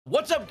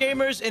What's up,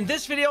 gamers? In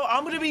this video,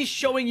 I'm going to be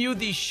showing you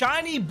the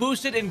shiny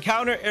boosted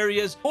encounter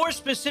areas for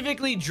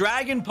specifically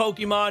dragon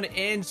Pokemon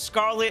in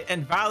Scarlet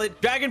and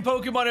Violet. Dragon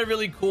Pokemon are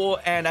really cool,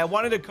 and I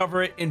wanted to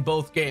cover it in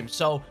both games.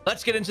 So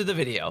let's get into the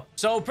video.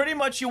 So pretty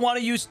much you want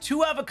to use 2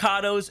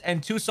 avocados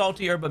and 2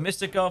 salty herba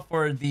mystica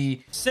for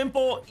the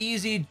simple,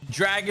 easy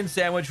dragon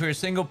sandwich for your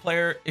single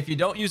player. If you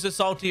don't use the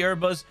salty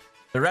herbas,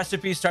 the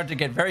recipes start to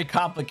get very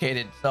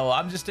complicated, so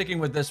I'm just sticking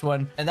with this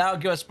one. And that'll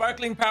give us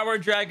Sparkling Power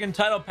Dragon,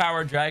 Tidal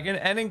Power Dragon,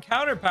 and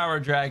Encounter Power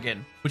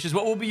Dragon, which is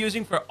what we'll be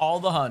using for all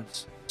the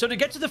hunts. So to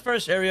get to the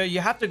first area, you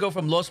have to go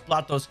from Los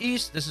Platos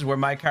East. This is where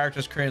my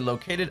character is currently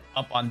located,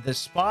 up on this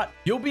spot.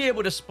 You'll be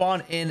able to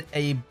spawn in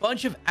a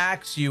bunch of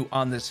Axew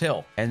on this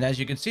hill. And as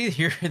you can see,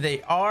 here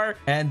they are.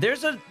 And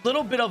there's a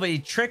little bit of a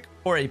trick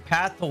or a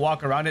path to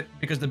walk around it,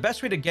 because the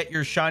best way to get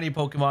your shiny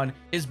Pokemon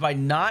is by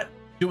not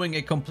doing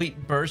a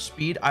complete burst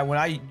speed. When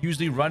I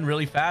usually run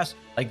really fast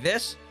like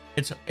this,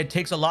 it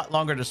takes a lot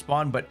longer to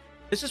spawn, but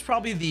this is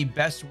probably the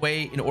best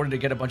way in order to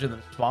get a bunch of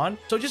them to spawn.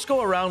 So just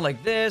go around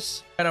like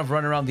this, kind of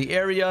run around the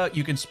area.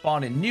 You can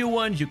spawn in new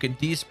ones, you can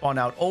despawn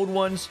out old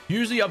ones,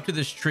 usually up to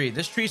this tree.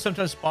 This tree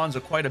sometimes spawns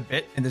quite a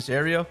bit in this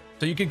area,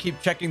 so you can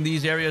keep checking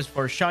these areas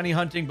for shiny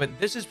hunting, but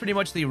this is pretty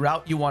much the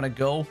route you want to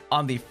go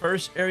on the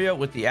first area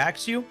with the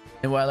Axew.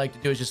 And what I like to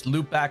do is just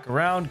loop back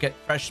around, get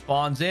fresh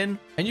spawns in,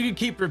 and you can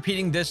keep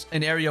repeating this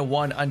in area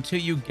 1 until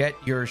you get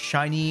your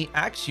shiny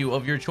Axew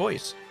of your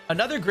choice.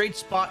 Another great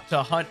spot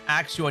to hunt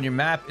Axew on your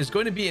map is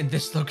going to be in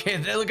this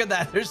location. Look at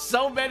that. There's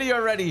so many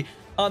already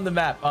on the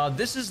map.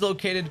 This is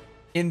located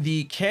in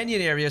the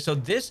canyon area. So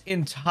this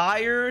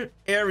entire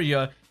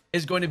area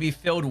is going to be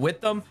filled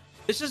with them.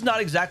 This is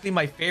not exactly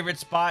my favorite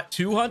spot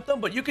to hunt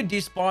them, but you can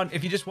despawn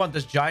if you just want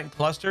this giant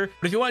cluster.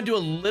 But if you want to do a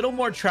little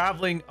more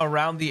traveling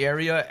around the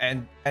area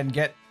and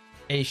get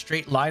a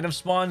straight line of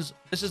spawns,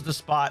 this is the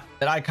spot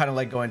that I kind of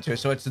like going to.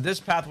 So it's this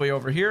pathway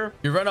over here.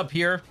 You run up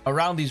here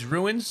around these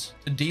ruins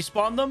to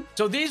despawn them.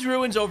 So these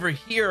ruins over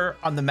here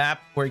on the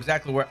map, where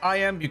exactly where I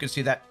am, you can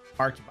see that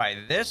marked by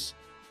this,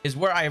 is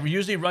where I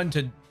usually run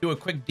to do a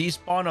quick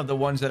despawn of the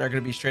ones that are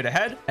going to be straight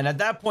ahead. And at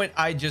that point,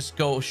 I just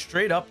go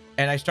straight up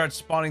and I start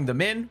spawning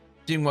them in,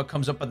 seeing what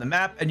comes up on the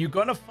map. And you're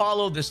going to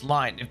follow this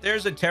line. If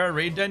there's a Terra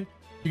Raid Den,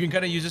 you can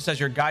kind of use this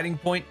as your guiding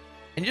point,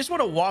 and you just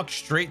want to walk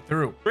straight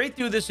through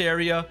this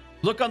area.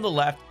 Look on the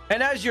left,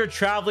 and as you're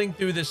traveling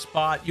through this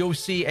spot, you'll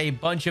see a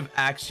bunch of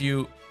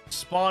Axew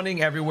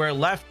spawning everywhere,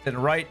 left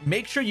and right.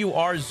 Make sure you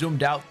are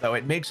zoomed out, though.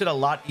 It makes it a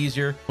lot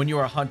easier when you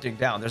are hunting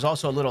down. There's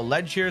also a little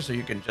ledge here, so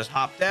you can just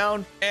hop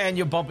down, and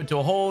you'll bump into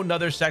a whole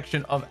nother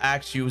section of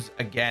Axews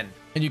again.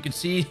 And you can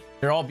see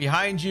they're all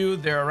behind you,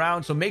 they're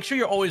around. So make sure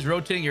you're always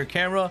rotating your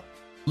camera,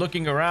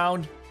 looking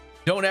around.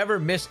 Don't ever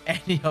miss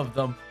any of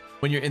them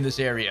when you're in this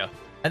area.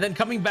 And then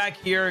coming back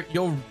here,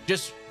 you'll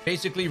just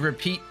basically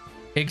repeat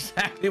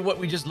exactly what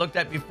we just looked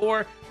at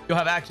before. You'll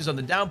have Axews on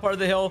the down part of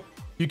the hill.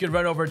 You can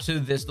run over to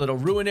this little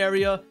ruin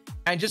area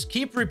and just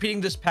keep repeating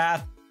this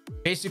path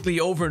basically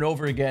over and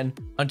over again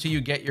until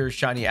you get your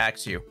shiny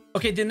Axew.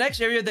 Okay, the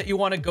next area that you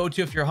want to go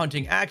to if you're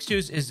hunting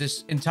Axews is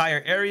this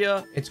entire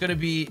area. It's going to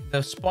be,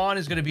 the spawn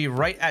is going to be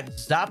right at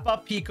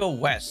Zappa Pico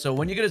West. So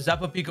when you get to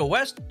Zappa Pico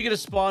West, you're going to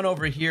spawn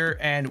over here,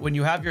 and when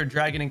you have your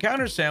dragon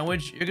encounter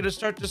sandwich, you're going to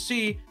start to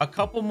see a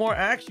couple more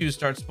Axews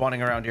start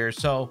spawning around here.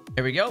 So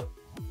here we go.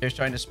 They're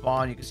starting to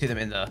spawn. You can see them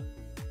in the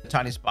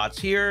tiny spots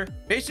here.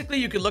 Basically,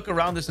 you can look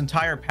around this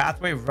entire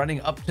pathway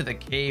running up to the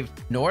cave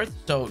north.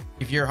 So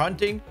if you're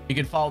hunting, you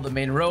can follow the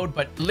main road,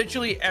 but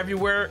literally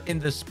everywhere in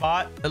the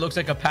spot that looks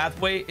like a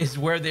pathway is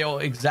where they'll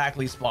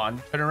exactly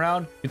spawn. Turn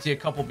around, you can see a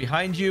couple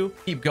behind you.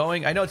 Keep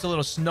going. I know it's a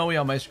little snowy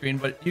on my screen,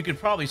 but you can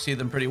probably see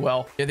them pretty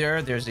well.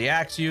 There's the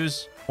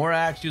Axews. More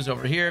Axews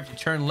over here. If you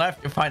turn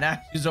left, you'll find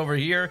Axews over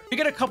here. You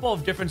get a couple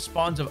of different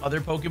spawns of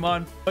other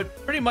Pokemon, but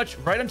pretty much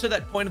right until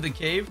that point of the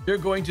cave, you're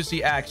going to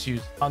see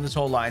Axews on this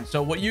whole line.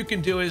 So what you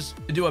can do is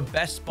to do a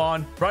best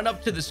spawn, run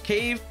up to this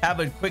cave, have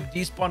a quick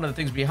despawn of the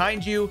things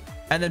behind you,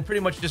 and then pretty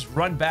much just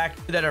run back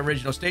to that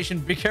original station.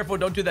 Be careful,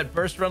 don't do that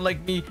burst run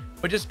like me,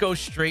 but just go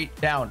straight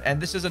down.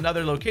 And this is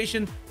another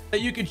location that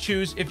you can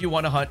choose if you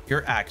want to hunt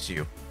your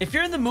Axew. If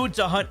you're in the mood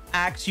to hunt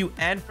Axew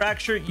and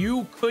Fraxure,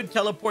 you could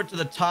teleport to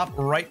the top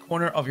right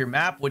corner of your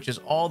map, which is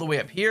all the way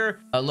up here,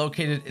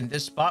 located in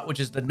this spot, which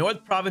is the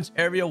North Province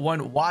Area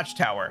 1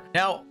 Watchtower.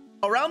 Now,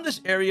 around this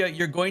area,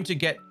 you're going to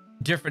get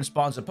different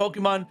spawns of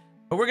Pokemon,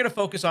 but we're going to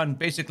focus on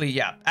basically,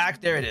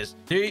 there it is.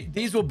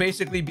 These will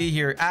basically be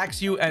here,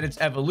 Axew and its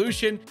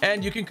evolution,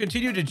 and you can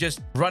continue to just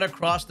run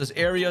across this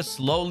area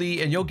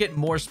slowly, and you'll get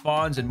more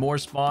spawns and more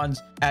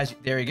spawns as,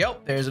 there you go.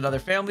 There's another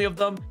family of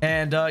them.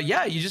 And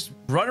you just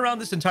run around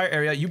this entire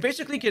area. You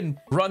basically can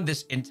run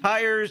this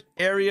entire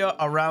area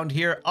around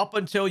here up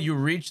until you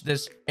reach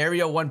this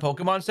Area 1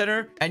 Pokemon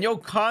Center, and you'll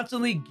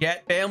constantly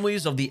get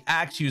families of the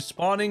Axew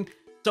spawning.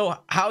 So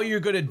how you're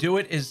going to do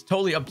it is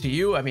totally up to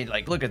you. I mean,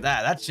 like, look at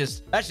that. That's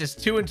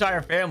just 2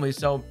 entire families.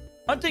 So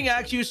hunting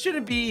Axew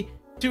shouldn't be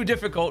too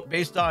difficult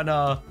based on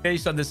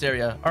this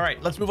area. All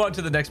right, let's move on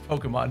to the next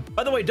Pokemon.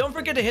 By the way, don't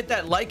forget to hit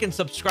that like and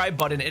subscribe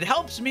button. It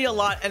helps me a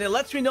lot, and it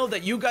lets me know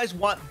that you guys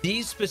want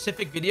these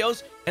specific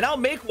videos, and I'll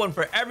make one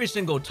for every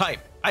single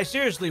type. I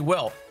seriously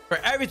will, for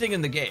everything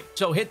in the game.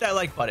 So hit that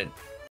like button.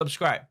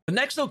 Subscribe. The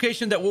next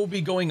location that we'll be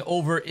going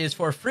over is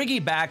for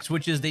Frigibax,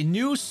 which is the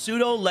new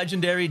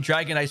pseudo-legendary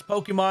Dragonite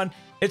Pokemon.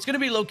 It's going to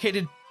be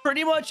located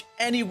pretty much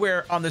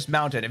anywhere on this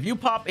mountain. If you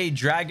pop a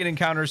Dragon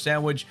Encounter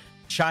sandwich,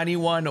 shiny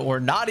one or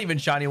not even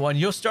shiny one,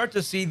 you'll start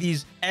to see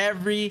these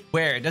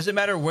everywhere. It doesn't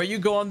matter where you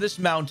go on this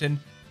mountain,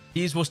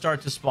 these will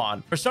start to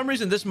spawn. For some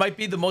reason, this might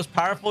be the most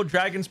powerful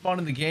dragon spawn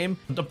in the game.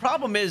 But the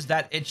problem is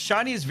that its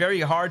shiny is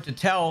very hard to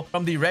tell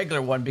from the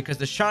regular one, because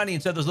the shiny,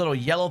 instead of those little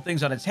yellow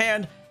things on its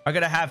hand, are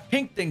going to have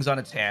pink things on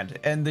its hand,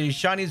 and the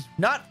shiny's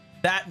not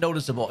that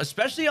noticeable,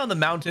 especially on the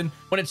mountain.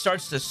 When it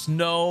starts to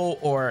snow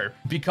or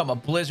become a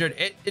blizzard,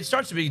 it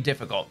starts to be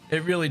difficult.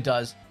 It really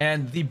does.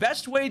 And the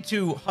best way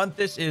to hunt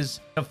this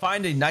is to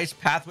find a nice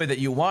pathway that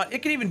you want. It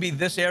can even be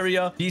this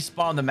area,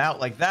 despawn them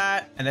out like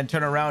that, and then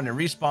turn around and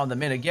respawn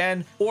them in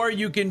again. Or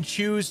you can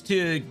choose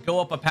to go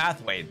up a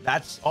pathway.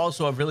 That's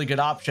also a really good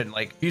option.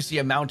 Like, you see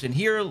a mountain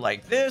here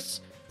like this,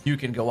 you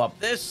can go up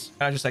this,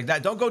 just like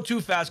that. Don't go too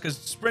fast, because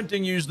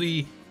sprinting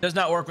usually does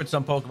not work with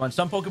some Pokemon.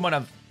 Some Pokemon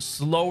have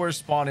slower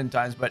spawn-in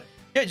times, but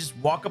yeah, just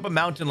walk up a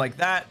mountain like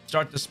that,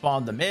 start to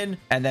spawn them in,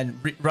 and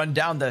then run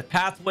down the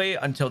pathway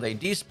until they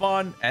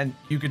despawn. And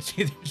you can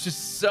see there's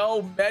just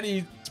so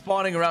many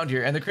spawning around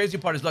here. And the crazy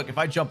part is, look, if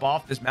I jump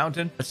off this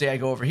mountain, let's say I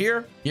go over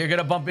here, you're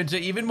gonna bump into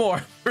even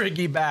more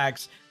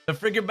Frigibax. The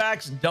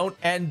Frigibax don't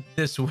end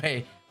this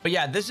way. But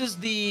yeah, this is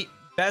the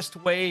best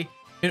way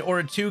in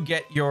order to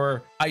get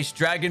your Ice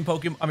Dragon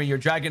Pokemon, your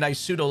Dragonite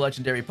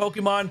pseudo-legendary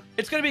Pokemon.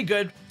 It's going to be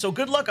good. So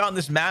good luck on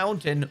this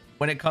mountain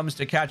when it comes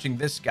to catching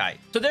this guy.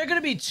 So there are going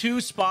to be two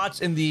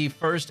spots in the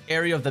first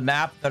area of the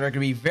map that are going to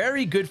be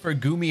very good for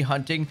Goomy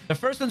hunting. The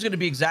first one's going to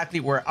be exactly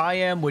where I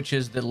am, which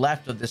is the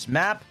left of this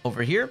map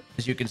over here.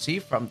 As you can see,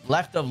 from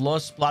left of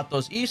Los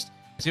Platos East,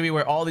 it's gonna be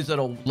where all these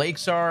little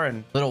lakes are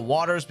and little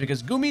waters,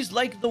 because Goomies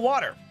like the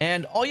water.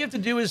 And all you have to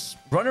do is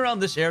run around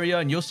this area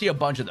and you'll see a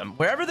bunch of them.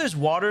 Wherever there's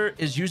water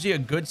is usually a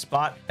good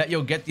spot that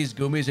you'll get these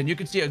Goomies, and you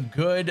can see a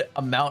good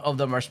amount of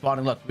them are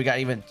spawning. Look, we got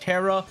even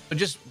Terra. So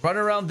just run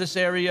around this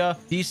area,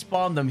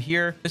 despawn them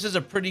here. This is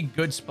a pretty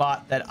good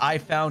spot that I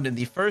found in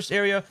the first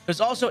area.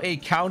 There's also a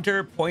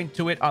counter point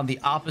to it on the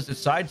opposite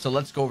side, so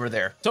let's go over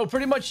there. So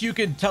pretty much you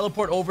can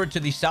teleport over to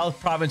the South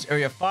Province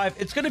Area 5.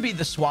 It's going to be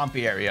the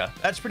swampy area.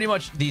 That's pretty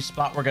much the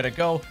spot we're gonna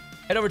go.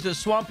 Head over to the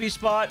swampy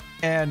spot,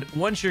 and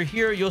once you're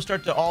here, you'll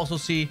start to also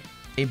see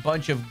a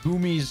bunch of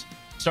Goomies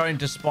starting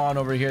to spawn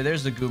over here.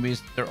 There's the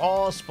Goomies. They're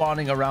all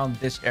spawning around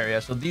this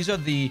area. So these are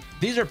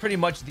pretty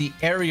much the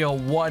area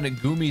 1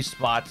 Goomy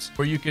spots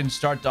where you can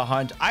start to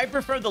hunt. I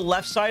prefer the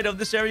left side of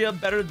this area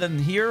better than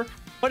here,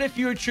 but if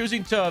you're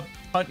choosing to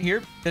hunt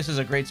here, this is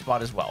a great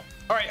spot as well.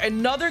 All right,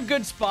 another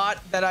good spot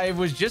that I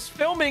was just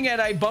filming and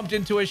I bumped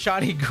into a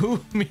shiny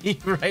Goomy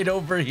right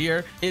over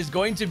here is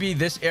going to be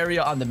this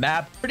area on the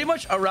map. Pretty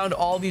much around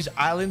all these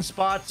island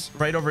spots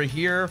right over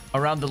here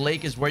around the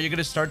lake is where you're going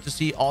to start to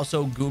see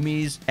also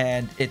Goomies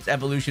and its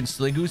evolution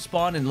Sliggoo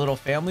spawn in little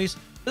families.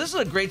 This is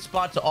a great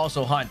spot to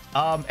also hunt.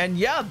 And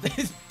yeah,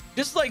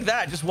 just like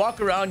that, just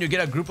walk around, you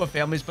get a group of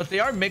families, but they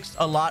are mixed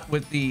a lot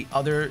with the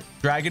other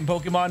dragon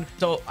Pokemon.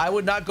 So I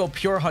would not go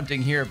pure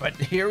hunting here, but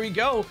here we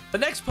go. The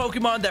next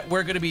Pokemon that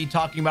we're going to be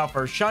talking about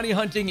for shiny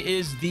hunting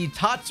is the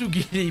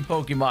Tatsugiri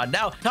Pokemon.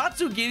 Now,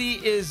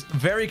 Tatsugiri is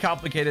very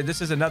complicated.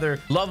 This is another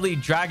lovely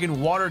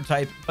dragon water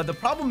type, but the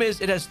problem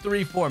is it has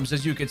 3 forms.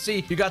 As you can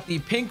see, you got the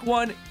pink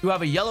one, you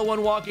have a yellow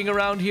one walking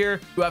around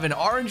here, you have an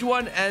orange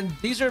one, and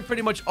these are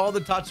pretty much all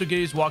the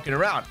Tatsugiris walking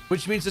around,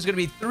 which means there's going to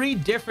be 3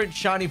 different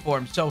shiny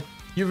forms. So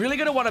you're really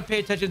going to want to pay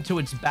attention to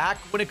its back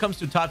when it comes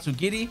to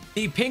Tatsugiri.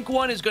 The pink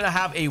one is going to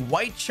have a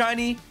white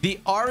shiny.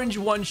 The orange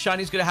one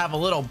shiny is going to have a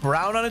little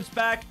brown on its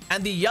back.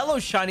 And the yellow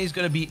shiny is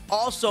going to be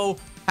also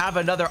have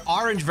another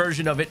orange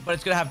version of it, but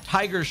it's going to have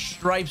tiger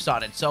stripes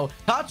on it. So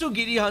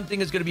Tatsugiri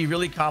hunting is going to be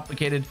really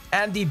complicated.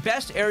 And the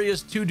best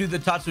areas to do the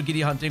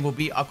Tatsugiri hunting will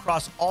be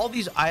across all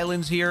these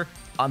islands here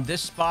on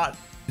this spot.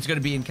 It's going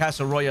to be in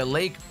Casseroya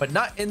Lake, but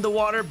not in the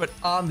water, but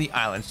on the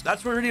island. So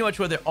that's pretty much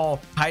where they're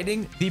all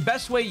hiding. The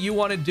best way you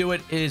want to do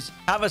it is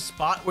have a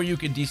spot where you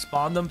can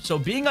despawn them. So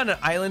being on an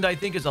island, I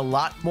think, is a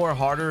lot more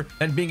harder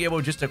than being able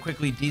just to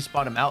quickly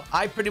despawn them out.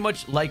 I pretty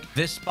much like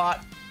this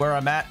spot where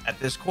I'm at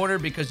this corner,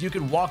 because you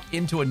can walk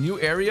into a new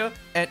area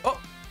and... Oh,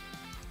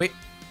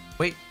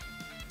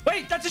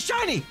 wait, that's a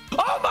shiny.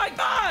 Oh my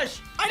gosh,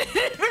 I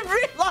didn't even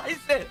realize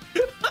it.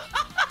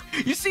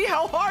 You see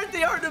how hard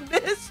they are to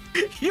miss?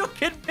 You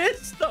can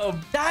miss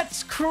them.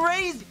 That's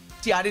crazy.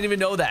 See, I didn't even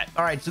know that.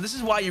 All right, so this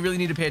is why you really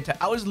need to pay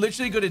attention. I was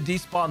literally going to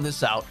despawn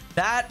this out.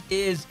 That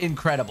is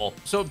incredible.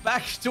 So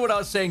back to what I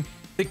was saying.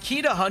 The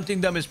key to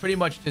hunting them is pretty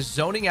much just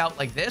zoning out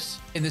like this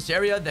in this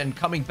area, then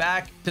coming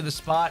back to the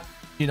spot,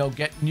 you know,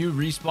 get new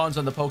respawns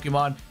on the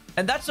Pokemon.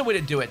 And that's the way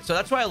to do it. So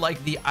that's why I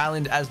like the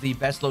island as the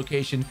best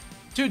location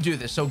to do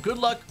this. So good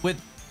luck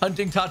with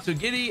hunting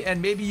Tatsugiri,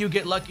 and maybe you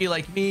get lucky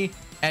like me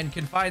and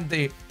can find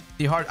the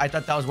heart. I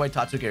thought that was white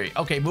Tatsugiri.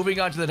 Okay, moving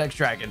on to the next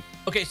dragon.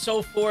 Okay,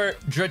 so for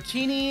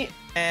Dratini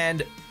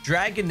and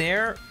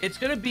Dragonair, it's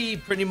going to be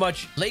pretty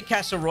much Lake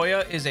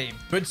Casaroya is a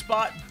good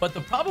spot, but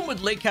the problem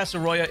with Lake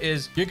Casaroya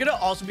is you're going to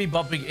also be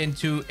bumping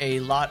into a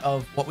lot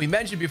of what we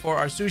mentioned before,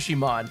 our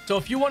Sushimon. So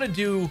if you want to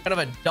do kind of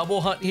a double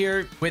hunt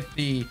here with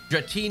the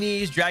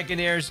Dratinis,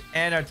 Dragonairs,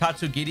 and our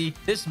Tatsugiri,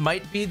 this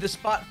might be the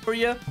spot for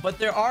you, but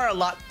there are a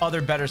lot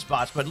other better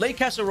spots. But Lake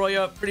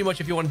Casaroya, pretty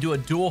much if you want to do a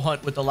dual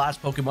hunt with the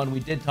last Pokemon we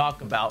did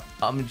talk about,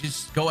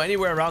 just go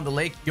anywhere around the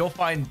lake. You'll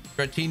find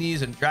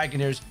Dratinis and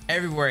Dragonairs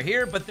everywhere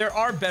here, but there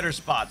are better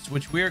spots,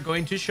 which we are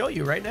going to show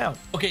you right now.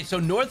 Okay, so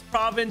North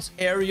Province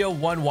Area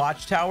 1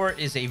 Watchtower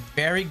is a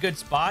very good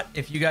spot.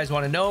 If you guys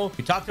want to know,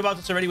 we talked about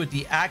this already with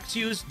the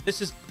Axews.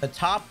 This is the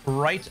top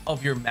right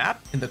of your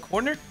map in the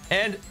corner.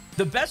 And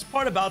the best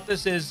part about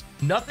this is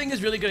nothing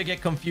is really going to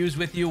get confused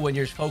with you when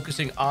you're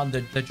focusing on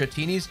the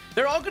Dratinis.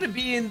 They're all going to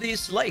be in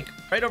this lake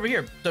right over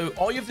here. So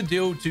all you have to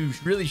do to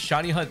really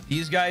shiny hunt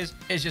these guys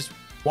is just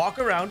walk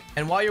around.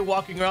 And while you're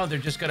walking around, they're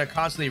just going to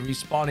constantly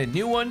respawn in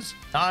new ones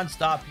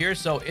non-stop here.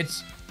 So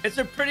it's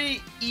a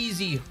pretty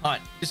easy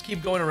hunt. Just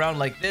keep going around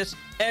like this.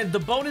 And the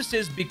bonus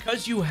is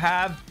because you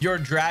have your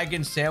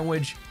dragon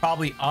sandwich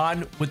probably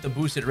on with the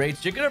boosted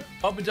rates, you're going to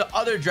bump into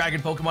other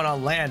dragon Pokemon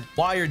on land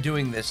while you're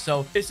doing this.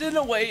 So this in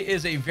a way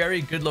is a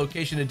very good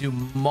location to do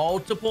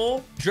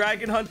multiple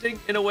dragon hunting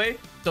in a way.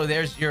 So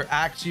there's your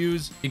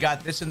Axews. You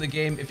got this in the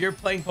game. If you're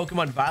playing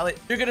Pokemon Violet,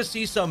 you're going to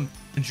see some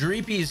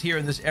Dreepies here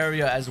in this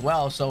area as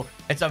well. So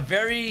it's a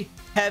very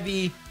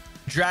heavy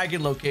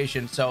dragon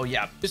location. So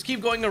yeah, just keep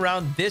going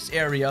around this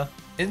area.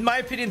 In my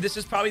opinion, this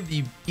is probably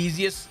the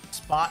easiest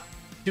spot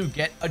to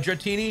get a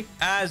Dratini,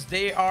 as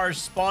they are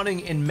spawning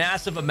in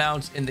massive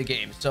amounts in the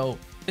game. So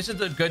this is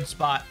a good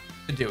spot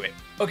to do it.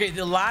 Okay,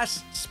 the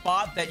last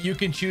spot that you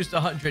can choose to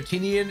hunt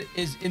Dratini in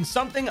is in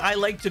something I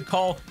like to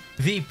call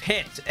the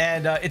pit,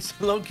 and it's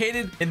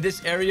located in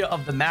this area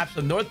of the map,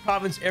 so North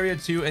Province Area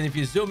 2. And if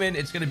you zoom in,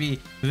 it's going to be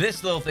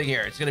this little thing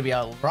here. It's going to be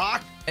a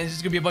rock, and it's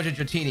just going to be a bunch of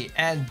Dratini.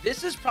 And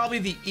this is probably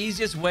the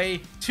easiest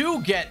way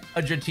to get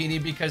a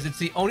Dratini, because it's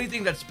the only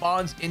thing that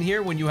spawns in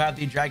here when you have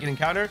the dragon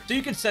encounter. So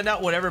you can send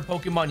out whatever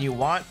Pokemon you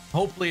want.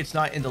 Hopefully it's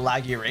not in the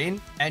laggy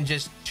rain, and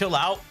just chill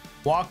out,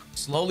 walk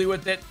slowly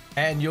with it,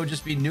 and you'll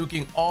just be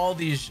nuking all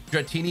these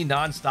Dratini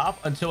non-stop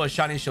until a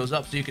shiny shows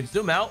up. So you can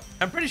zoom out.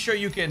 I'm pretty sure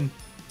you can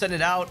send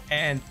it out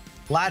and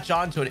latch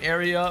on to an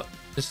area,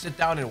 just sit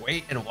down and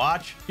wait and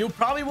watch. You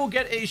probably will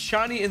get a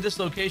shiny in this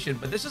location,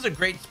 but this is a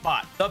great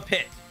spot, the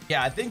pit.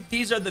 Yeah, I think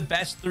these are the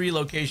best 3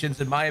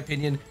 locations in my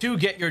opinion to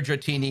get your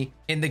Dratini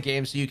in the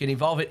game, so you can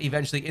evolve it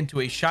eventually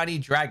into a shiny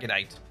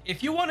Dragonite.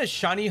 If you want to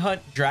shiny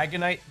hunt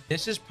Dragonite,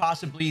 this is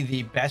possibly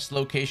the best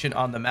location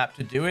on the map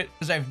to do it,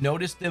 because I've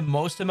noticed the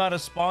most amount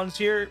of spawns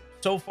here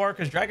so far,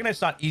 because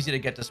Dragonite's not easy to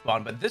get to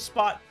spawn, but this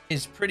spot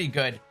is pretty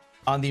good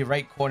on the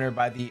right corner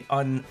by the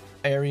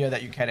area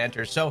that you can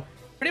enter. So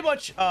pretty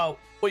much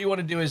what you want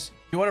to do is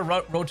you want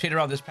to rotate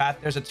around this path.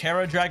 There's a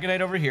Terra Dragonite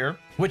over here,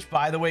 which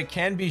by the way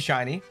can be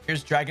shiny.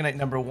 Here's Dragonite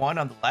number 1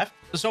 on the left.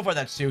 So far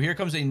that's 2. Here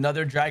comes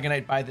another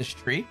Dragonite by this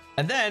tree.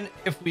 And then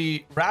if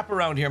we wrap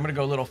around here, I'm going to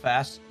go a little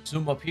fast,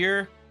 zoom up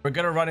here, we're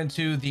going to run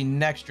into the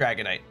next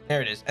Dragonite.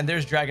 There it is. And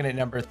there's Dragonite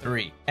number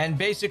 3. And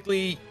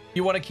basically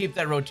you want to keep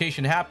that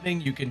rotation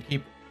happening. You can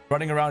keep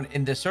running around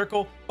in this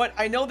circle, but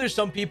I know there's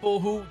some people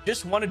who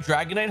just want to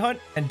Dragonite hunt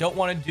and don't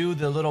want to do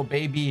the little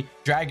baby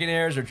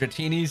Dragonairs or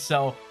Dratinis.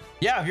 So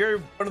yeah, if you're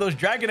one of those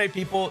Dragonite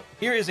people,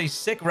 here is a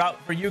sick route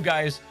for you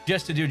guys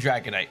just to do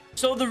Dragonite.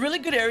 So the really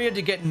good area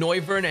to get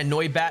Noivern and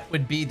Noibat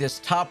would be this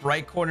top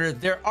right corner.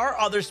 There are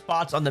other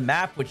spots on the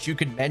map which you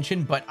could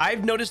mention, but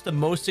I've noticed the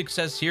most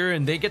success here,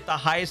 and they get the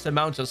highest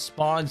amounts of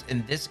spawns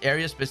in this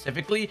area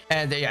specifically.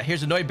 And yeah,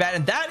 here's a Noibat,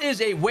 and that is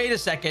a, wait a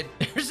second,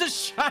 there's a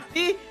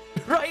shiny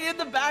right in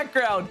the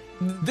background.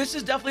 This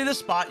is definitely the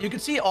spot. You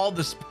can see all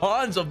the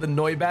spawns of the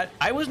Noibat.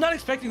 I was not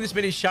expecting this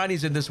many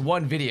shinies in this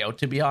one video,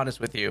 to be honest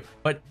with you.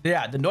 But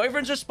yeah, the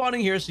Noiverns are spawning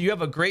here, so you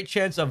have a great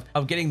chance of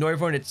getting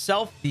Noivern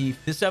itself,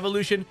 this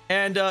evolution.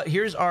 And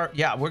here's our,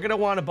 yeah, we're gonna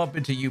want to bump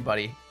into you,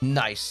 buddy.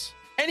 Nice.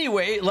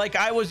 Anyway, like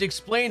I was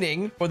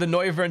explaining for the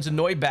Noiverns and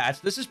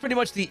Noibats, this is pretty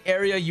much the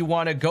area you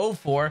want to go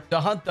for to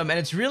hunt them. And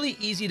it's really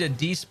easy to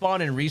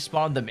despawn and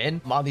respawn them in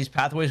on these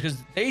pathways, because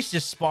they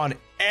just spawn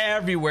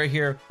everywhere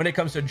here when it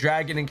comes to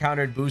dragon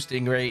encountered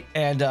boosting rate.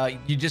 And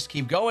you just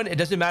keep going. It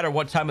doesn't matter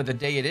what time of the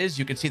day it is.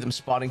 You can see them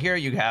spawning here.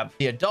 You have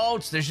the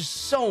adults. There's just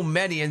so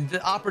many, and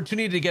the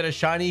opportunity to get a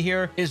shiny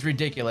here is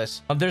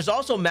ridiculous. There's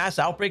also Mass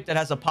Outbreak that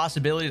has a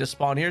possibility to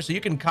spawn here, so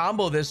you can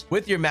combo this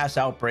with your Mass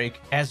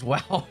Outbreak as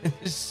well.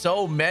 There's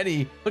so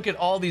many. Look at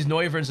all these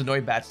Noiverns and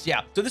Noibats.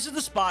 Yeah, so this is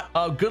the spot.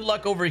 Good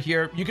luck over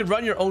here. You can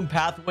run your own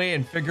pathway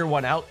and figure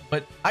one out,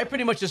 but I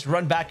pretty much just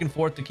run back and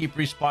forth to keep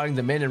respawning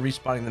them in and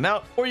respawning them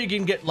out, or you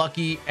can get get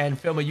lucky and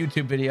film a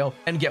YouTube video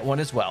and get one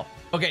as well.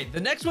 Okay, the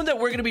next one that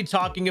we're going to be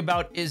talking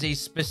about is a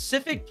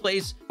specific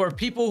place for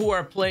people who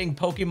are playing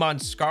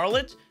Pokemon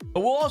Scarlet,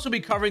 but we'll also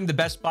be covering the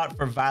best spot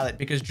for Violet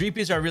because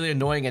Dreepies are really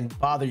annoying and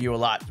bother you a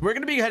lot. We're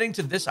going to be heading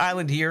to this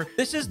island here.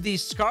 This is the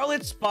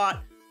Scarlet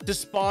spot to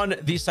spawn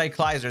the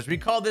Cyclizers. We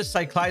call this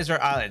Cyclizer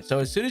Island. So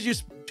as soon as you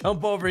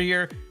jump over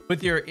here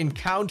with your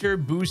encounter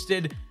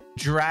boosted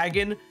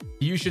dragon,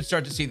 you should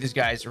start to see these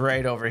guys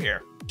right over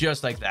here,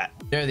 just like that.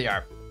 There they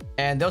are,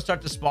 and they'll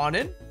start to spawn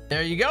in.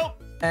 There you go.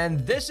 And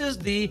this is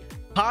the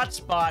hot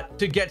spot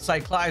to get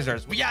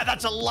Cyclizers. Yeah,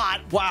 that's a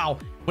lot. Wow.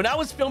 When I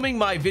was filming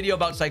my video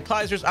about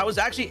Cyclizers, I was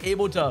actually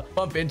able to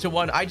bump into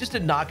one. I just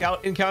did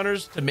knockout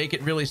encounters to make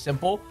it really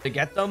simple to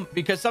get them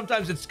because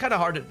sometimes it's kind of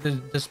hard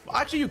to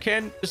actually, you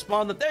can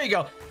despawn them. There you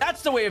go.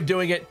 That's the way of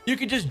doing it. You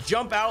can just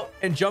jump out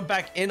and jump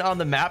back in on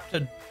the map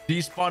to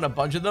despawn a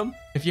bunch of them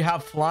if you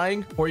have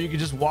flying, or you can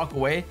just walk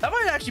away. That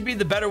might actually be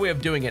the better way of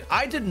doing it.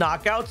 I did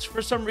knockouts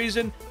for some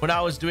reason when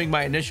I was doing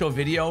my initial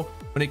video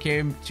when it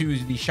came to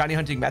the shiny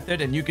hunting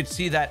method, and you could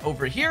see that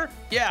over here.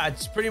 Yeah,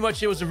 it's pretty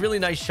much, it was a really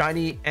nice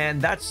shiny,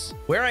 and that's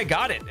where I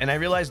got it. And I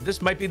realized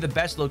this might be the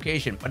best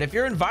location. But if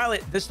you're in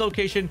Violet, this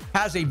location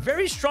has a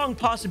very strong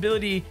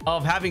possibility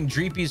of having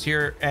Dreepies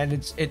here, and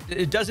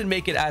it doesn't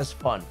make it as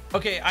fun.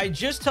 Okay, I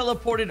just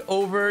teleported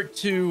over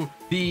to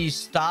the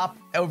stop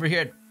over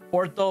here at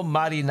Porto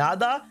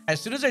Marinada.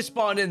 As soon as I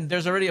spawn in,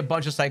 there's already a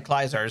bunch of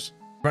Cyclizers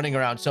running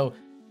around. So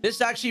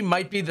this actually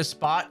might be the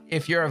spot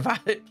if you're a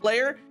Violet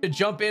player to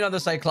jump in on the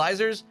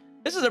Cyclizers.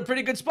 This is a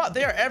pretty good spot.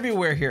 They are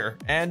everywhere here.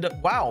 And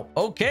wow.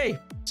 Okay.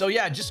 So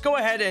yeah, just go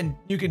ahead and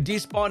you can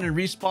despawn and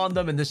respawn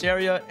them in this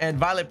area. And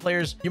Violet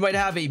players, you might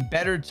have a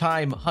better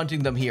time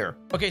hunting them here.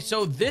 Okay,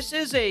 so this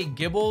is a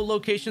Gible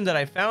location that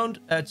I found.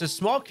 It's a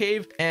small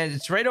cave and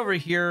it's right over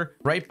here,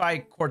 right by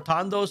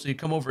Cortando. So you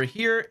come over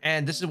here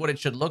and this is what it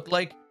should look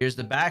like. Here's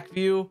the back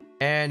view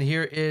and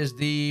here is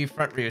the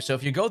front view. So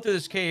if you go through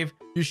this cave,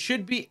 you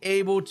should be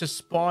able to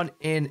spawn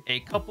in a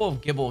couple of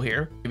Gible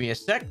here. Give me a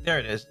sec. There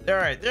it is. All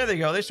right, there they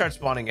go. They start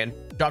spawning in.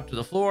 Drop to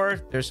the floor.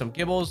 There's some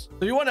Gibles.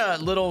 So you want a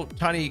little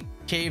tiny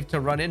cave to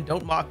run in.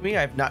 Don't mock me.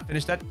 I have not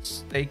finished that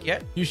steak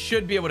yet. You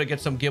should be able to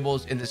get some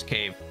Gibles in this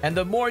cave. And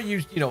the more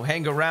you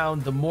hang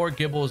around, the more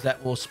Gibles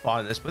that will spawn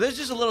in this. But there's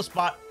just a little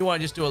spot. You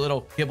want to just do a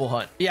little Gible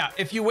hunt. Yeah,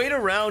 if you wait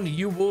around,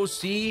 you will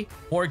see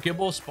more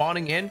Gible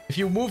spawning in. If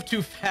you move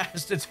too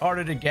fast, it's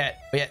harder to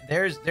get. But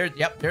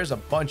yeah, there's a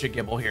bunch of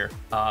Gible here.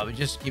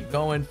 Just keep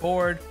going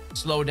forward.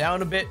 Slow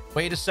down a bit,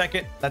 wait a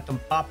second, let them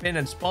pop in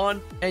and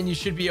spawn, and you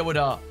should be able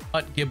to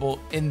hunt Gible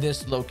in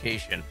this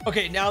location.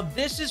 Okay, now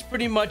this is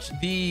pretty much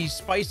the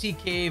spicy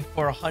cave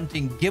for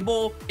hunting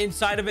Gible.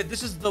 Inside of it,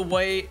 this is the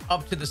way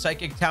up to the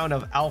psychic town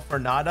of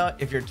Alfornada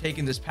if you're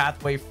taking this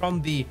pathway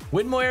from the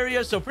Windmill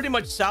area. So pretty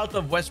much south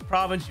of West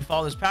Province, you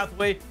follow this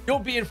pathway, you'll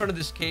be in front of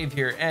this cave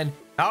here. And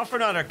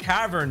Alfornada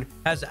Cavern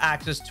has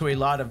access to a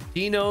lot of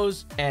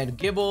Dinos and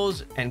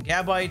Gibles and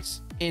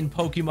Gabites in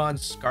Pokemon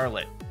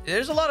Scarlet.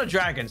 There's a lot of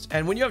dragons,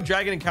 and when you have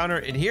dragon encounter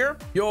in here,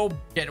 you'll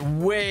get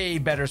way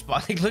better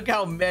spots. Like, look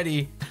how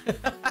many.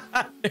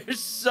 There's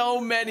so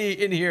many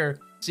in here.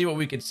 See what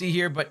we can see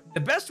here, but the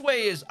best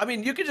way is, I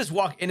mean, you can just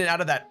walk in and out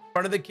of that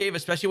front of the cave,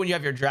 especially when you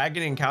have your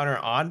dragon encounter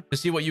on, to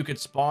see what you could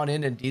spawn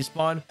in and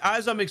despawn.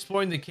 As I'm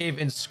exploring the cave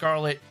in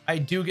Scarlet, I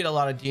do get a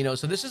lot of Dinos,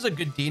 so this is a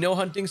good Dino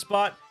hunting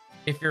spot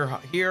if you're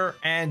here,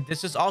 and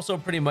this is also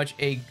pretty much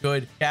a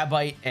good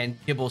Gabite and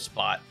Gible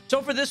spot. So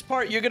for this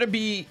part, you're going to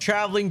be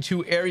traveling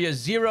to area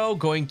 0,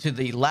 going to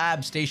the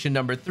lab station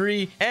number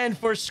 3, and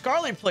for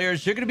Scarlet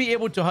players, you're going to be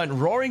able to hunt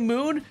Roaring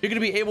Moon. You're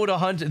going to be able to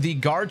hunt the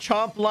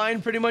Garchomp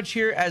line pretty much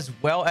here, as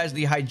well as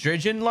the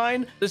Hydreigon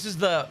line. This is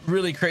the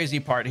really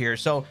crazy part here.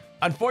 So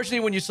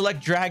unfortunately, when you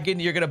select Dragon,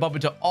 you're going to bump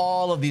into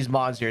all of these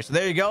mons here. So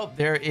there you go.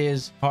 There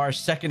is our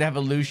second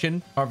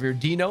evolution of your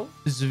Dino,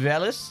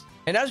 Zwelis.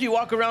 And as you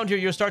walk around here,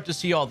 you'll start to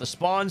see all the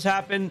spawns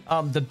happen.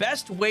 The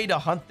best way to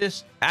hunt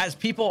this, as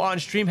people on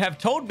stream have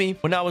told me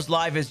when I was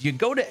live, is you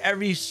go to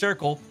every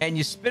circle and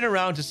you spin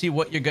around to see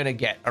what you're going to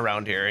get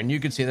around here. And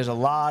you can see there's a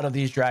lot of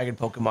these dragon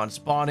Pokemon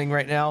spawning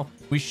right now.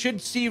 We should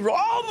see...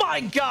 Oh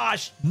my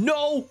gosh!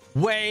 No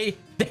way!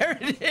 There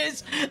it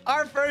is!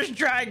 Our first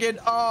dragon!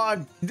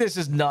 Oh, this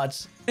is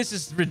nuts. This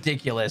is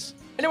ridiculous.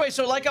 Anyway,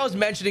 so like I was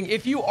mentioning,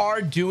 if you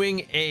are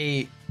doing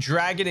a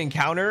dragon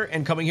encounter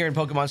and coming here in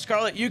Pokemon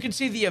Scarlet, you can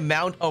see the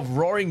amount of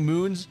Roaring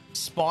Moons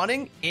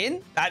spawning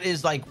in. That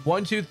is like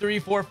 1, 2, 3,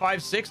 4,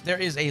 5, 6. There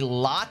is a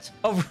lot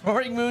of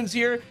Roaring Moons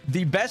here.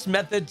 The best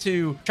method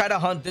to try to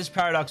hunt this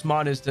Paradox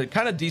Mon is to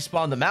kind of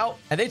despawn them out,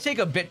 and they take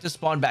a bit to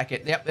spawn back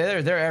in. Yep,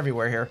 they're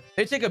everywhere here.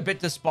 They take a bit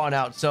to spawn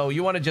out, so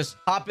you want to just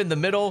hop in the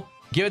middle,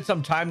 give it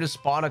some time to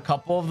spawn a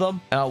couple of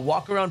them,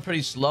 walk around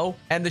pretty slow,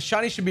 and the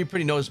shiny should be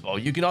pretty noticeable.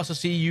 You can also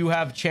see you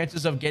have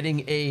chances of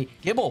getting a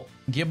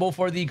Gible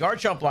for the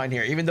Garchomp line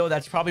here, even though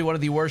that's probably one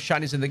of the worst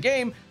shinies in the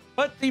game.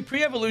 But the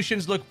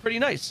pre-evolutions look pretty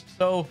nice.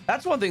 So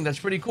that's one thing that's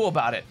pretty cool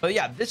about it. But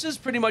yeah, this is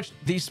pretty much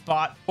the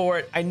spot for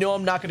it. I know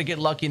I'm not going to get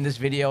lucky in this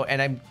video,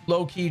 and I'm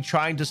low-key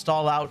trying to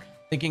stall out,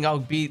 thinking I'll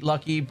be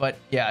lucky, but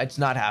yeah, it's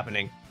not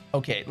happening.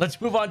 Okay, let's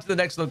move on to the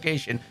next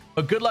location.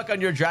 But good luck on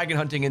your dragon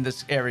hunting in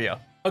this area.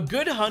 A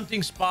good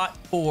hunting spot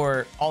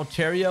for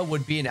Altaria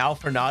would be in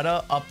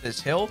Alfornada up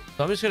this hill.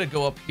 So I'm just going to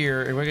go up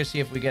here and we're going to see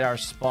if we get our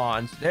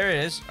spawns. There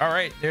it is. All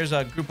right, there's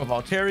a group of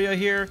Altaria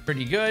here.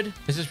 Pretty good.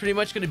 This is pretty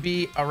much going to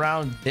be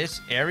around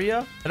this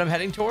area that I'm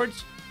heading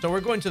towards. So we're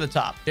going to the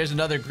top. There's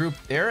another group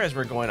there as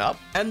we're going up.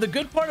 And the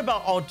good part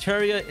about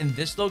Altaria in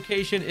this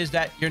location is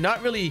that you're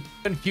not really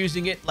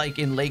confusing it like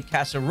in Lake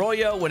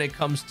Casaroya when it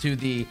comes to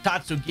the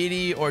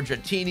Tatsugiri or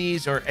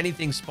Dratinis or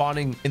anything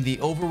spawning in the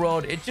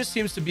overworld. It just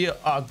seems to be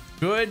a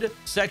good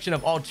section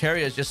of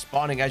Altarias just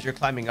spawning as you're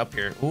climbing up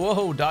here.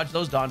 Whoa, dodge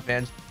those Dawn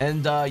fans.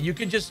 And you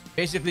can just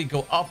basically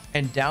go up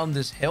and down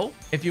this hill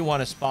if you want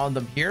to spawn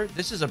them here.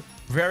 This is a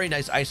very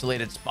nice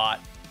isolated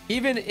spot.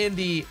 Even in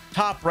the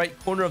top right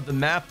corner of the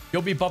map,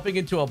 you'll be bumping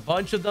into a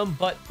bunch of them,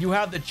 but you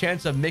have the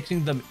chance of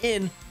mixing them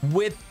in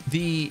with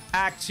the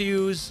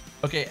Axews.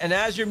 Okay, and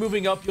as you're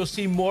moving up, you'll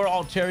see more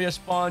Altaria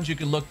spawns. You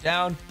can look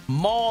down,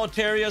 more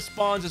Altaria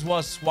spawns as well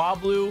as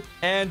Swablu.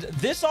 And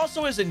this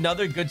also is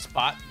another good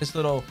spot, this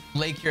little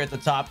lake here at the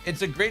top.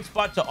 It's a great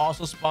spot to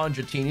also spawn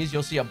Dratinis.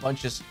 You'll see a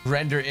bunch just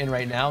render in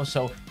right now.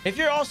 So if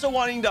you're also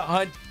wanting to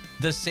hunt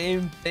the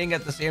same thing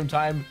at the same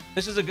time,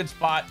 this is a good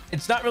spot.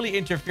 It's not really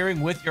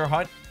interfering with your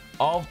hunt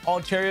of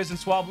Altarias and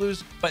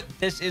Swablus, but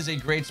this is a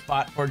great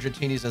spot for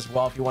Dratinis as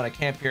well if you want to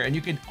camp here. And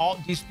you can all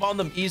despawn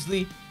them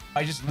easily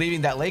by just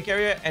leaving that lake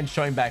area and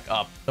showing back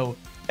up. So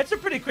it's a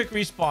pretty quick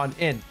respawn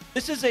in.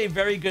 This is a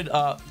very good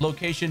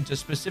location to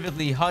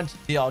specifically hunt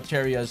the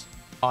Altarias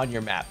on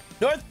your map.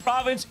 North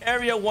Province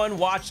Area 1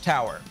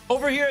 Watchtower.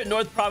 Over here at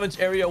North Province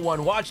Area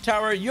 1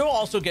 Watchtower, you'll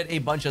also get a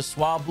bunch of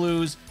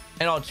Swablus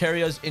and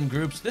Altarias in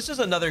groups. This is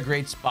another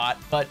great spot,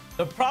 but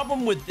the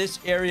problem with this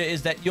area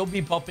is that you'll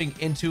be bumping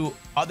into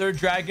other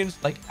dragons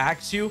like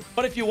Axew.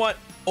 But if you want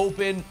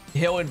open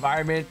hill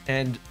environment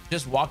and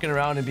just walking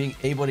around and being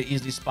able to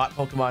easily spot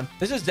Pokemon,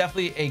 this is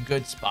definitely a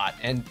good spot.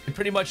 And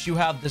pretty much you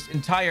have this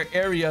entire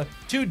area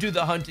to do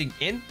the hunting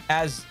in,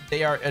 as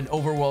they are an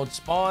overworld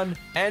spawn.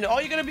 And all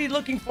you're going to be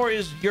looking for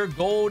is your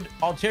gold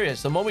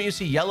Altarias. The moment you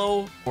see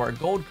yellow or a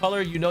gold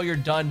color, you know you're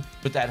done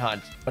with that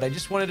hunt. But I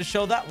just wanted to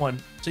show that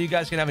one so you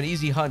guys can have an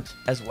easy hunt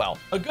as well.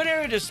 A good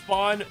area to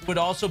spawn would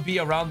also be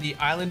around the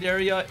island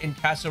area in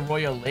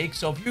Casaroya Lake.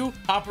 So if you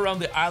hop around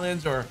the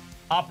islands or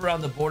hop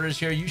around the borders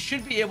here, you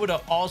should be able to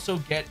also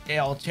get a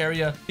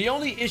Altaria. The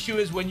only issue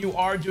is when you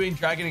are doing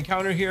dragon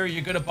encounter here,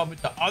 you're going to bump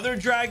into other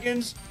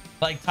dragons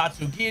like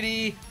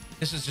Tatsugiri.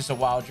 This is just a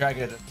wild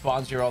dragon that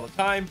spawns here all the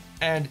time.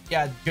 And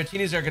yeah,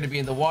 Dratinis are going to be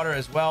in the water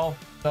as well.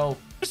 So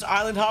just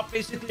island hop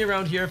basically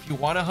around here if you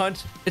want to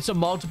hunt. It's a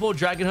multiple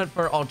dragon hunt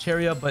for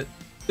Altaria, but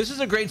this is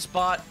a great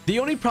spot. The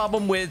only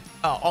problem with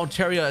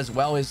Altaria as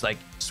well is like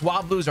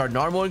Swablus are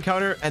normal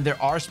encounter and there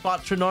are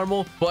spots for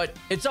normal, but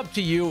it's up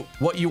to you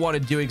what you want to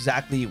do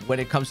exactly when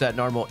it comes to that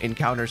normal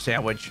encounter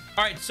sandwich.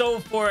 All right, so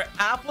for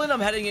Applin, I'm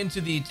heading into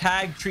the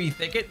Tag Tree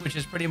Thicket, which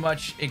is pretty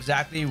much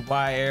exactly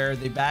where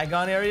the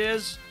Bagon area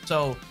is.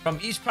 So from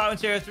East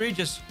Province Area 3,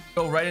 just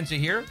go right into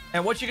here.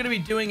 And what you're going to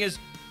be doing is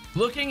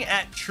looking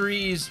at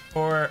trees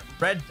for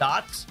red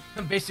dots,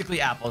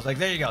 basically apples. Like,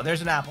 there you go,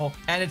 there's an apple,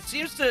 and it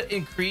seems to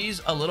increase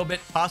a little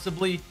bit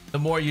possibly the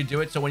more you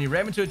do it. So when you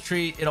ram into a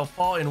tree, it'll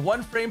fall in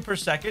 1 frame per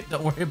second.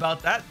 Don't worry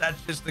about that, that's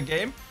just the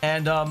game.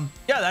 And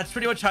yeah, that's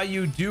pretty much how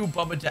you do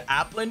bump into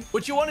Applin.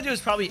 What you want to do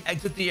is probably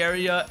exit the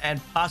area and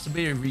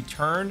possibly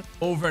return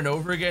over and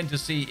over again to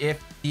see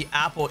if the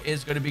apple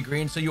is going to be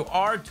green. So you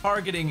are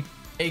targeting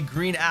a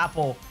green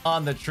apple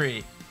on the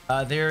tree.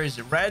 There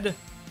is red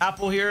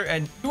apple here,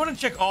 and you want to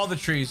check all the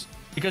trees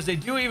because they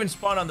do even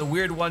spawn on the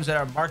weird ones that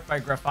are marked by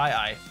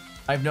Graphii.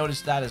 I've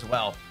noticed that as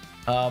well.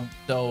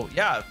 So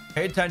yeah,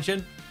 pay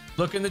attention,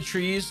 look in the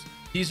trees.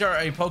 These are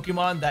a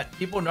Pokemon that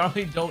people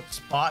normally don't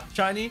spot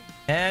shiny,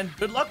 and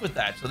good luck with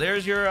that. So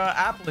there's your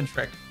Applin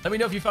trick. Let me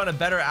know if you found a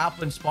better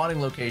Applin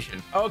spawning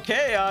location.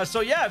 Okay,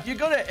 so yeah, if you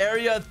go to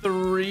Area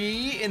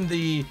 3 in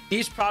the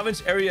East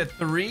Province Area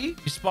 3,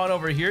 you spawn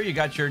over here, you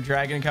got your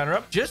dragon encounter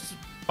up. Just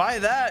by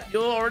that,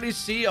 you'll already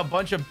see a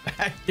bunch of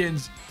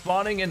Bagons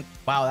spawning, and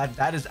wow,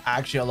 that is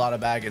actually a lot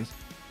of Bagons.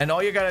 And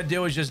all you gotta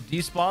do is just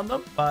despawn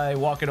them by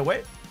walking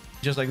away,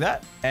 just like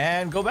that,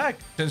 and go back,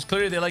 since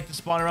clearly they like to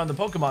spawn around the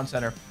Pokemon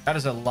Center. That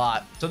is a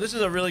lot. So this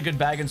is a really good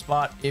Bagon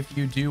spot if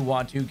you do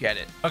want to get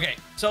it. Okay,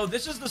 so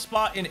this is the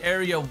spot in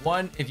Area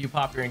 1. If you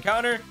pop your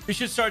encounter, you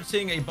should start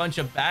seeing a bunch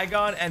of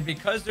Bagon, and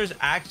because there's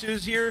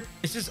Axews here,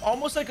 this is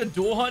almost like a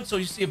dual hunt. So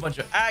you see a bunch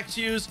of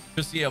Axews,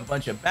 you'll see a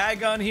bunch of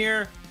Bagon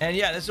here, and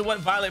yeah, this is what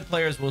Violet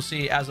players will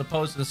see as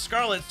opposed to the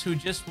Scarlets, who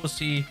just will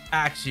see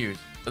Axews.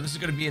 So this is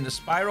going to be in the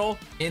spiral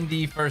in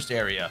the first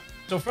area.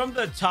 So from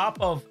the top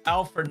of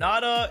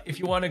Alfornada, if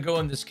you want to go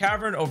in this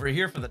cavern over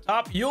here for the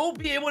top, you'll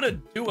be able to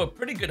do a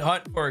pretty good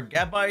hunt for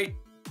Gabite,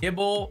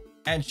 Gibble,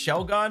 and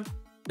Shelgon.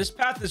 This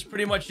path is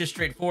pretty much just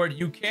straightforward.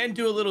 You can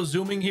do a little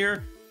zooming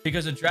here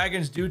because the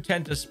dragons do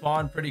tend to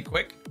spawn pretty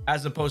quick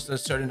as opposed to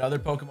certain other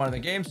Pokemon in the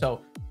game.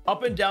 So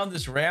up and down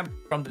this ramp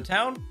from the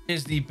town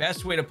is the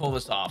best way to pull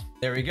this off.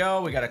 There we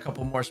go. We got a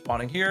couple more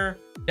spawning here.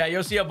 Yeah,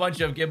 you'll see a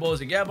bunch of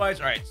Gibbles and Gabites.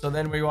 All right, so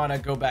then we want to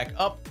go back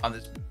up on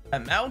this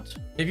mount.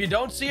 If you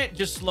don't see it,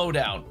 just slow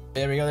down.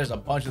 There we go. There's a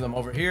bunch of them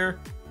over here.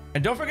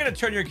 And don't forget to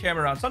turn your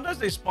camera around. Sometimes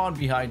they spawn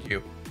behind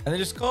you. And then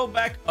just go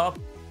back up,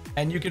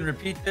 and you can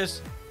repeat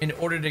this in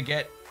order to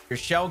get your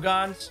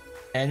Shelgons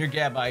and your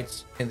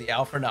Gabites in the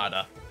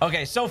Alfornada.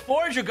 Okay, so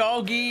for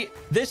Dragalge,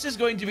 this is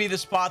going to be the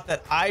spot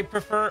that I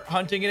prefer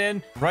hunting it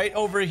in, right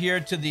over here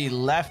to the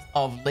left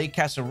of Lake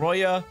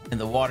Casaroya in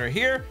the water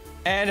here.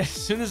 And as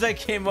soon as I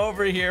came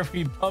over here,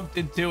 we bumped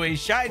into a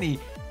shiny.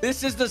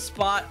 This is the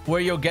spot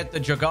where you'll get the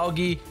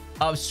Dragalge.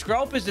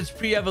 Skrelp is its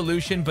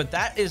pre-evolution, but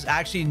that is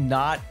actually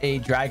not a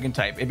dragon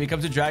type. It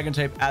becomes a dragon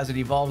type as it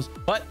evolves,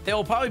 but they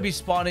will probably be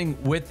spawning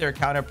with their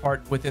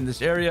counterpart within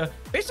this area.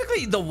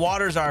 Basically, the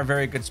waters are a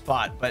very good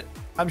spot, but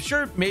I'm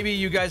sure maybe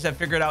you guys have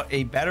figured out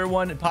a better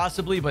one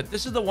possibly, but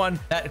this is the one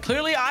that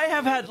clearly I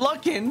have had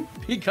luck in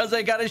because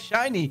I got a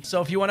shiny.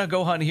 So if you want to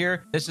go hunt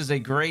here, this is a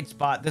great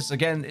spot. This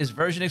again is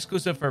version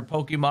exclusive for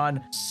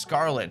Pokemon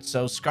Scarlet.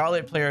 So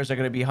Scarlet players are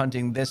going to be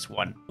hunting this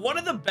one. One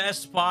of the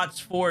best spots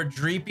for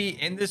Dreepy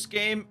in this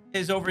game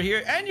is over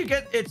here, and you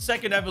get its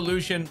second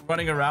evolution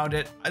running around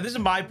it. This is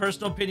my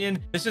personal opinion.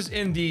 This is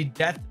in the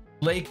Death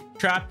Lake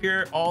trap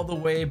here, all the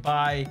way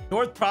by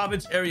North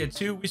Province Area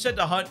 2. We said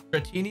to hunt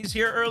Dratinis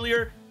here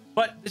earlier,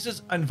 but this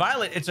is on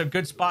Violet. It's a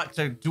good spot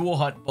to dual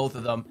hunt both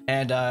of them.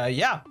 And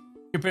yeah,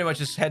 you pretty much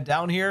just head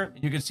down here.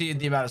 You can see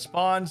the amount of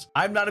spawns.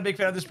 I'm not a big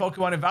fan of this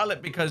Pokemon in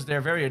Violet because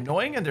they're very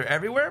annoying and they're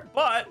everywhere,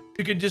 but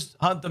you can just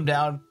hunt them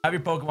down, have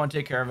your Pokemon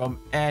take care of them,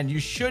 and you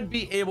should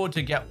be able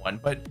to get one.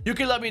 But you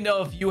can let me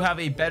know if you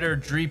have a better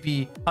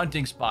Dreepy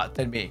hunting spot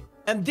than me.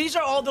 And these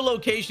are all the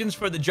locations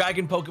for the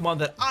dragon Pokemon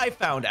that I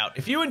found out.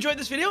 If you enjoyed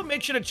this video,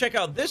 make sure to check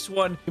out this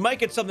one. You might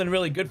get something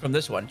really good from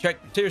this one.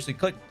 Seriously,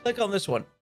 click on this one.